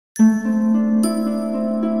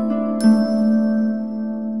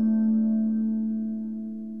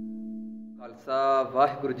खालसा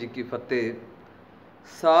वाहिगुरू जी की फतेह।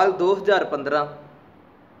 साल 2015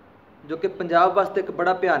 जो कि पंजाब वास्ते एक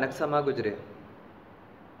बड़ा भयानक समा गुजरिया,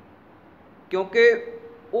 क्योंकि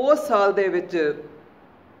उस साल दे विच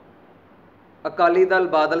अकाली दल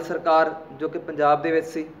बादल सरकार जो कि पंजाब दे विच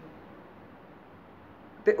सी,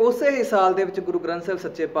 ते उसे ही साल दे विच गुरु ग्रंथ साहिब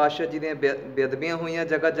सच्चे पातशाह जी दीयां बेअदबियां होईयां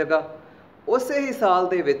जगह जगह। उसे ही साल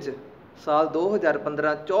दे विच साल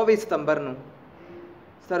 2015 24 सितंबर नूं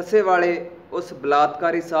सरसे वाले उस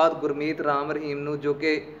बलात्कारी साध गुरमीत राम रहीम नूं जो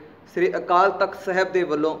कि श्री अकाल तख्त साहिब दे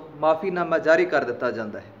वल्लों माफ़ीनामा जारी कर दिता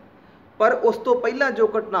जाता है। पर उस तो पहला जो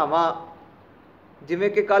घटनावां जिवें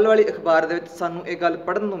कि कल वाली अखबार दे विच सानूं ये गल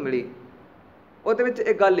पढ़न नूं मिली, उहदे विच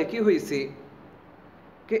ये गल लिखी हुई सी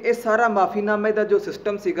कि ये सारा माफ़ीनामे का जो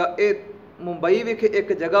सिस्टम सीगा, ये मुंबई विखे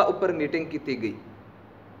एक जगह उपर मीटिंग की गई,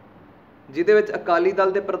 जिहदे विच अकाली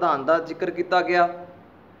दल के प्रधान का जिक्र किया गया,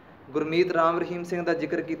 गुरमीत राम रहीम सिंह का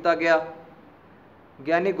जिक्र किया गया,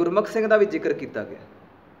 ज्ञानी गुरमुख सिंह का भी जिक्र किया गया,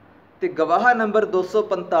 तो गवाह नंबर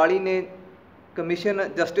 245 ने कमिशन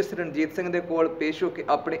जस्टिस रणजीत सिंह के कोल पेश होकर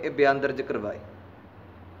अपने बयान दर्ज करवाए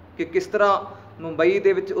कि किस तरह मुंबई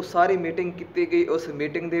दे विच उस सारी मीटिंग की गई। उस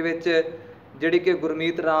मीटिंग दे विच जिहड़ी कि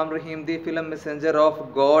गुरमीत राम रहीम की फिल्म मैसेंजर ऑफ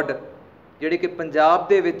गॉड जिहड़ी कि पंजाब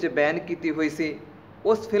दे विच बैन की हुई सी,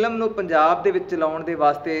 उस फिल्म नूं पंजाब दे विच चलाउण दे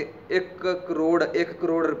वास्ते 1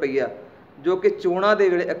 करोड़ रुपया जो कि चोणां दे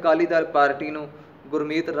वेले अकाली दल पार्टी नूं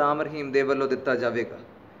गुरमीत राम रहीम दे वल्लों दिता जावेगा।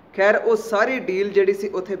 खैर वो सारी डील जिहड़ी सी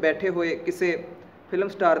उत्थे बैठे हुए किसी फिल्म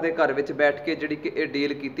स्टार के घर विच बैठ के जिहड़ी कि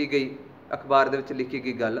डील की गई, अखबार दे विच लिखी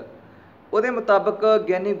गई गल, उहदे मुताबक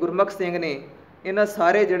ज्ञानी गुरमुख सिंह ने इन्हां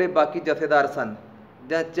सारे जिहड़े बाकी जथेदार सन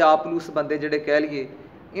जां चापलूस बंदे जिहड़े कह लईए,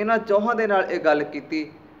 इन्हां चौहां दे नाल इह गल कीती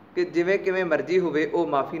कि जिवें किवें मर्जी होवे वो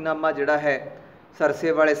माफ़ीनामा जिहड़ा है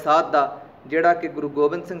सरसे वाले साध दा, जिहड़ा कि गुरु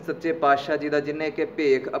गोबिंद सिंह सच्चे पातशाह जी दा जिन्हें कि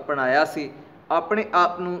भेख अपनाया सी, अपने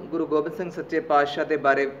आप नूं गुरु गोबिंद सिंह सच्चे पातशाह के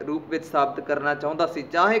बारे रूप में साबित करना चाहुंदा सी,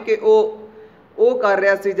 चाहे कि वो कर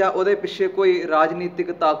रहा सी जां उहदे पिछे कोई राजनीतिक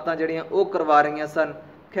ताकतां जिहड़ियां वो करवा रही सन।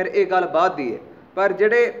 खैर ये गल बाद दी है, पर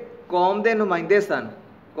जिहड़े कौम के नुमाइंदे सन,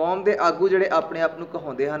 कौम के आगू जिहड़े अपने आप नूं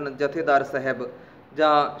कहाउंदे हन जथेदार साहब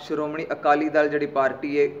जां श्रोमणी अकाली दल जिहड़ी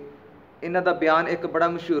पार्टी है, इन्हां दा बयान एक बड़ा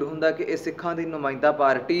मशहूर हुंदा कि ये सिखां दी नुमाइंदा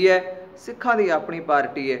पार्टी है, सिखां दी अपनी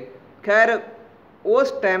पार्टी है। खैर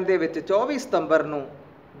उस टाइम दे विच 24 सितंबर नूं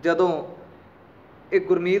जदों एक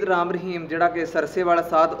गुरमीत राम रहीम जिहड़ा कि सरसे वाला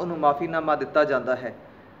साध उन्होंने माफ़ीनामा दिता जाता है,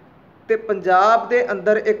 तो पंजाब दे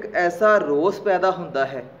अंदर एक ऐसा रोस पैदा होता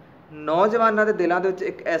है, नौजवानों के दिलों के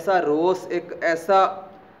एक ऐसा रोस, एक ऐसा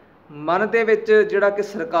मन के विच जिहड़ा कि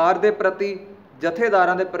सरकार के प्रति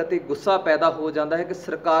जथेदारां के प्रति गुस्सा पैदा हो जाता है कि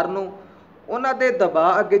सरकार नूं उन्हां दे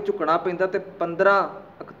दबाअ अगे झुकना पैंदा, ते 15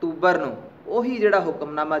 अक्तूबर नूं उही जिहड़ा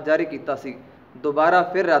हुक्मनामा जारी कीता सी दोबारा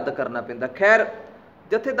फिर रद्द करना पैंदा। खैर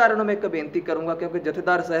जथेदारां नूं मैं एक बेनती करूँगा, क्योंकि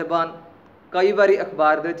जथेदार साहिबान कई बारी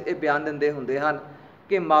अखबार दे विच इह बयान दिंदे हुंदे हन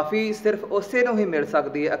कि माफ़ी सिर्फ उसे नूं ही मिल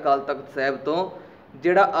सकती है अकाल तख्त साहिब तो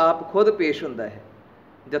जिहड़ा आप खुद पेश हुंदा है।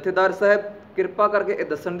 जथेदार साहब किरपा करके ये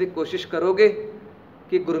दस्सण की कोशिश करोगे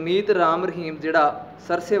कि गुरमीत राम रहीम जिहड़ा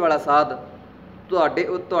सरसे वाला साध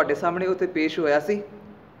तुहाडे सामने उत्थे पेश होया सी,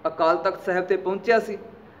 अकाल तख्त साहिब ते पहुंचिया सी,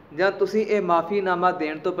 जां तुसीं ये माफ़ीनामा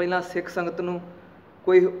देण तो पहलां सिख संगत नूं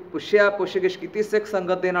कोई पुछया, पुछगिछ की, सिख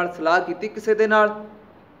संगत दे नाल सलाह की किसी दे नाल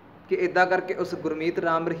कि इदां करके उस गुरमीत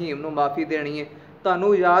राम रहीम नूं माफ़ी देनी है।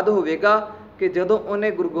 तुहानूं याद होवेगा कि जदों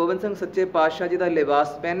उन्हें गुरु गोबिंद सिंह सच्चे पातशाह जी का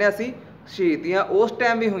लिबास पहनिया सी, शहीदियाँ उस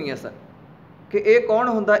टाइम भी हुई सन कि यह कौन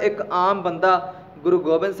हुंदा, एक आम बंदा गुरु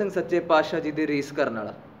गोबिंद सिंह सच्चे पातशाह जी की रीस करने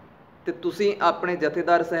वाला, तो तुसीं अपने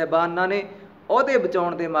जथेदार साहिबानां ने अहदे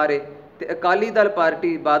बचाउण दे मारे ते अकाली दल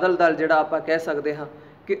पार्टी बादल दल जिहड़ा आपां कह सकते हाँ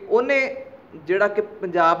कि उन्हें जिहड़ा कि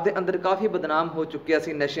पंजाब दे अंदर काफ़ी बदनाम हो चुकिया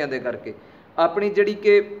सी नशिਆਂ दे करके, अपनी जिहड़ी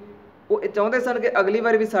कि वो चाहुंदे सन कि अगली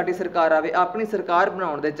बार भी साडी सरकार आवे, अपनी सरकार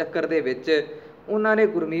बनाउण दे चक्कर दे विच उन्होंने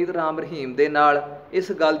गुरमीत राम रहीम दे नाल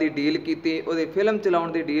इस गल की डील की, उहदी फिल्म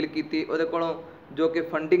चलाउण दी डील की, उहदे कोलों जो कि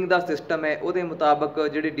फंडिंग का सिस्टम है उहदे मुताबक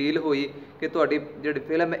जिहड़ी डील हुई कि तुहाडी जिहड़ी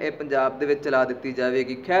फिल्म है पंजाब दे विच चला दित्ती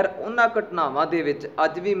जावेगी। खैर उन्हां घटनावां दे विच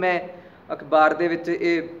अज भी मैं अखबार दे विच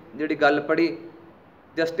ये जिहड़ी गल पढ़ी,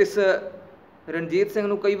 जस्टिस रणजीत सिंह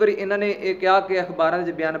नूं कई बारी इन्होंने ये कहा कि अखबारां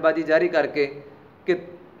च बयानबाजी जारी करके कि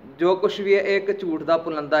जो कुछ भी है एक झूठ का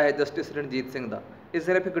पुलंदा है जस्टिस रणजीत सिंह का, ये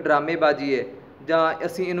सिर्फ एक ड्रामेबाजी है जां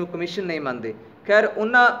असीं इहनूं कमीशन नहीं मानते। खैर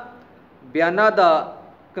उन्हां बयानां दा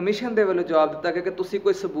कमीशन दे वल्लों जवाब दिता गया कि तुसीं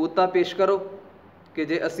कोई सबूत तां पेश करो कि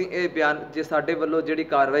जे असीं ये बयान जे साडे वल्लों जिहड़ी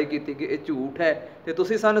कार्रवाई की गई ये झूठ है तो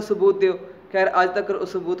तुसीं सानूं सबूत दिओ। खैर अज तक वो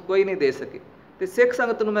सबूत कोई नहीं दे सके। तो सिख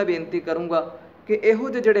संगत नूं मैं बेनती करूँगा कि इहो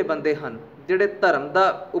ਜਿਹੇ ਜਿਹੜੇ ਬੰਦੇ ਹਨ ਜਿਹੜੇ ਧਰਮ ਦਾ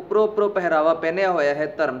ਉੱਪਰੋਂ ਉੱਪਰੋਂ ਪਹਿਰਾਵਾ ਪਹਿਨਿਆ ਹੋਇਆ ਹੈ,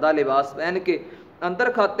 ਧਰਮ ਦਾ ਲਿਬਾਸ ਪਹਿਨ ਕੇ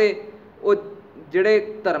ਅੰਦਰ ਖਾਤੇ ਉਹ ਜਿਹੜੇ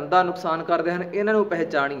ਧਰਮ ਦਾ ਨੁਕਸਾਨ ਕਰਦੇ ਹਨ, ਇਹਨਾਂ ਨੂੰ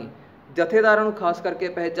ਪਹਿਚਾਣੀਏ, ਜਥੇਦਾਰਾਂ ਨੂੰ ਖਾਸ ਕਰਕੇ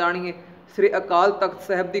ਪਹਿਚਾਣੀਏ, ਸ੍ਰੀ ਅਕਾਲ ਤਖਤ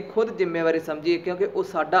ਸਾਹਿਬ ਦੀ ਖੁਦ ਜ਼ਿੰਮੇਵਾਰੀ ਸਮਝੀਏ, ਕਿਉਂਕਿ ਉਹ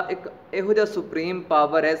ਸਾਡਾ ਇੱਕ ਇਹੋ ਜਿਹਾ ਸੁਪਰੀਮ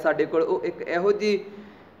ਪਾਵਰ ਹੈ ਸਾਡੇ ਕੋਲ, ਉਹ ਇੱਕ ਇਹੋ ਜਿਹੀ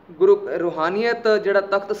ਗੁਰੂ ਰੂਹਾਨੀਅਤ ਜਿਹੜਾ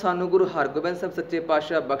ਤਖਤ ਸਾਨੂੰ ਗੁਰੂ ਹਰਗੋਬਿੰਦ ਸਾਹਿਬ ਸੱਚੇ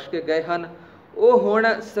ਪਾਤਸ਼ਾਹ ਬਖਸ਼ ਕੇ ਗਏ ਹਨ, ਉਹ ਹੁਣ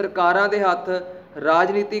ਸਰਕਾਰਾਂ ਦੇ ਹੱਥ,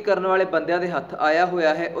 ਰਾਜਨੀਤੀ ਕਰਨ ਵਾਲੇ ਬੰਦਿਆਂ ਦੇ ਹੱਥ ਆਇਆ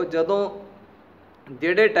ਹੋਇਆ ਹੈ। ਉਹ ਜਦੋਂ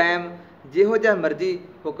ਜਿਹੜੇ ਟਾਈਮ ਜਿਹੋ ਜਿਹਾ ਮਰਜ਼ੀ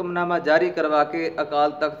ਹੁਕਮਨਾਮਾ ਜਾਰੀ ਕਰਵਾ ਕੇ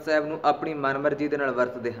ਅਕਾਲ ਤਖਤ ਸਾਹਿਬ ਨੂੰ ਆਪਣੀ ਮਨਮਰਜ਼ੀ ਦੇ ਨਾਲ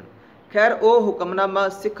ਵਰਤਦੇ ਹਨ। ਖੈਰ ਉਹ ਹੁਕਮਨਾਮਾ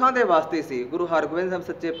ਸਿੱਖਾਂ ਦੇ ਵਾਸਤੇ ਸੀ। ਗੁਰੂ ਹਰਗੋਬਿੰਦ ਸਾਹਿਬ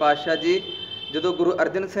ਸੱਚੇ ਪਾਤਸ਼ਾਹ ਜੀ ਜਦੋਂ ਗੁਰੂ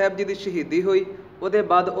ਅਰਜਨ ਸਾਹਿਬ ਜੀ ਦੀ ਸ਼ਹੀਦੀ ਹੋਈ, ਉਹਦੇ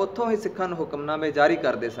ਬਾਅਦ ਉੱਥੋਂ ਹੀ ਸਿੱਖਾਂ ਨੂੰ ਹੁਕਮਨਾਮੇ ਜਾਰੀ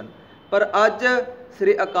ਕਰਦੇ ਸਨ। ਪਰ ਅੱਜ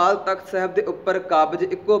ਸ੍ਰੀ ਅਕਾਲ ਤਖਤ ਸਾਹਿਬ ਦੇ ਉੱਪਰ ਕਾਬਜ਼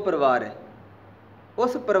ਇੱਕੋ ਪਰਿਵਾਰ ਹੈ।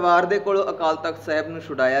 ਉਸ ਪਰਿਵਾਰ ਦੇ ਕੋਲੋਂ ਅਕਾਲ ਤਖਤ ਸਾਹਿਬ ਨੂੰ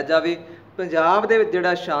ਛੁਡਾਇਆ ਜਾਵੇ, ਪੰਜਾਬ ਦੇ ਵਿੱਚ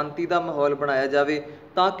ਜਿਹੜਾ ਸ਼ਾਂਤੀ ਦਾ ਮਾਹੌਲ ਬਣਾਇਆ ਜਾਵੇ,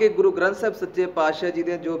 ਤਾਂ ਕਿ ਗੁਰੂ ਗ੍ਰੰਥ ਸਾਹਿਬ ਸੱਚੇ ਪਾਤਸ਼ਾਹ ਜੀ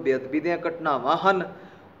ਦੀਆਂ ਜੋ ਬੇਅਦਬੀ ਦੀਆਂ ਘਟਨਾਵਾਂ ਹਨ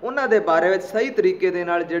ਉਹਨਾਂ ਦੇ ਬਾਰੇ ਵਿੱਚ ਸਹੀ ਤਰੀਕੇ ਦੇ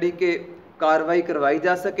ਨਾਲ ਜਿਹੜੀ ਕਿ ਕਾਰਵਾਈ ਕਰਵਾਈ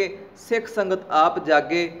ਜਾ ਸਕੇ। ਸਿੱਖ ਸੰਗਤ ਆਪ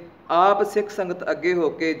ਜਾਗੇ, ਆਪ ਸਿੱਖ ਸੰਗਤ ਅੱਗੇ ਹੋ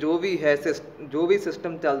ਕੇ ਜੋ ਵੀ ਹੈ ਜੋ ਵੀ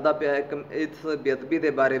ਸਿਸਟਮ ਚੱਲਦਾ ਪਿਆ ਹੈ ਇਸ ਬੇਅਦਬੀ ਦੇ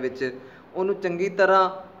ਬਾਰੇ ਵਿੱਚ ਉਹਨੂੰ ਚੰਗੀ ਤਰ੍ਹਾਂ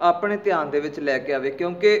ਆਪਣੇ ਧਿਆਨ ਦੇ ਵਿੱਚ ਲੈ ਕੇ ਆਵੇ,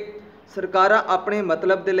 ਕਿਉਂਕਿ ਸਰਕਾਰਾਂ ਆਪਣੇ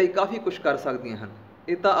ਮਤਲਬ ਦੇ ਲਈ ਕਾਫੀ ਕੁਛ ਕਰ ਸਕਦੀਆਂ ਹਨ।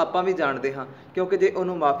 ਇਹ ਤਾਂ ਆਪਾਂ ਵੀ ਜਾਣਦੇ ਹਾਂ, ਕਿਉਂਕਿ ਜੇ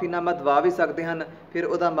ਉਹਨੂੰ ਮਾਫੀਨਾਮਾ ਦਵਾ ਵੀ ਸਕਦੇ ਹਨ, ਫਿਰ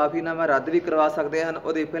ਉਹਦਾ ਮਾਫੀਨਾਮਾ ਰੱਦ ਵੀ ਕਰਵਾ ਸਕਦੇ ਹਨ,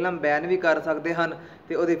 ਉਹਦੀ ਫਿਲਮ ਬੈਨ ਵੀ ਕਰ ਸਕਦੇ ਹਨ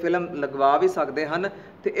ਅਤੇ ਉਹਦੀ ਫਿਲਮ ਲਗਵਾ ਵੀ ਸਕਦੇ ਹਨ।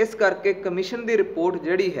 ਅਤੇ ਇਸ ਕਰਕੇ ਕਮਿਸ਼ਨ ਦੀ ਰਿਪੋਰਟ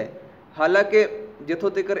ਜਿਹੜੀ ਹੈ, ਹਾਲਾਂਕਿ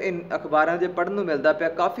ਜਿੱਥੋਂ ਤੱਕ ਇਹ ਅਖਬਾਰਾਂ 'ਚ ਪੜ੍ਹਨ ਨੂੰ ਮਿਲਦਾ ਪਿਆ,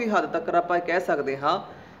 ਕਾਫੀ ਹੱਦ ਤੱਕ ਆਪਾਂ ਕਹਿ ਸਕਦੇ ਹਾਂ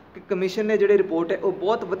ਕਿ ਕਮਿਸ਼ਨ ਨੇ ਜਿਹੜੀ ਰਿਪੋਰਟ ਹੈ ਉਹ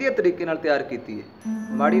ਬਹੁਤ ਵਧੀਆ ਤਰੀਕੇ ਨਾਲ ਤਿਆਰ ਕੀਤੀ ਹੈ,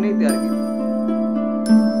 ਮਾੜੀ ਨਹੀਂ ਤਿਆਰ ਕੀਤੀ।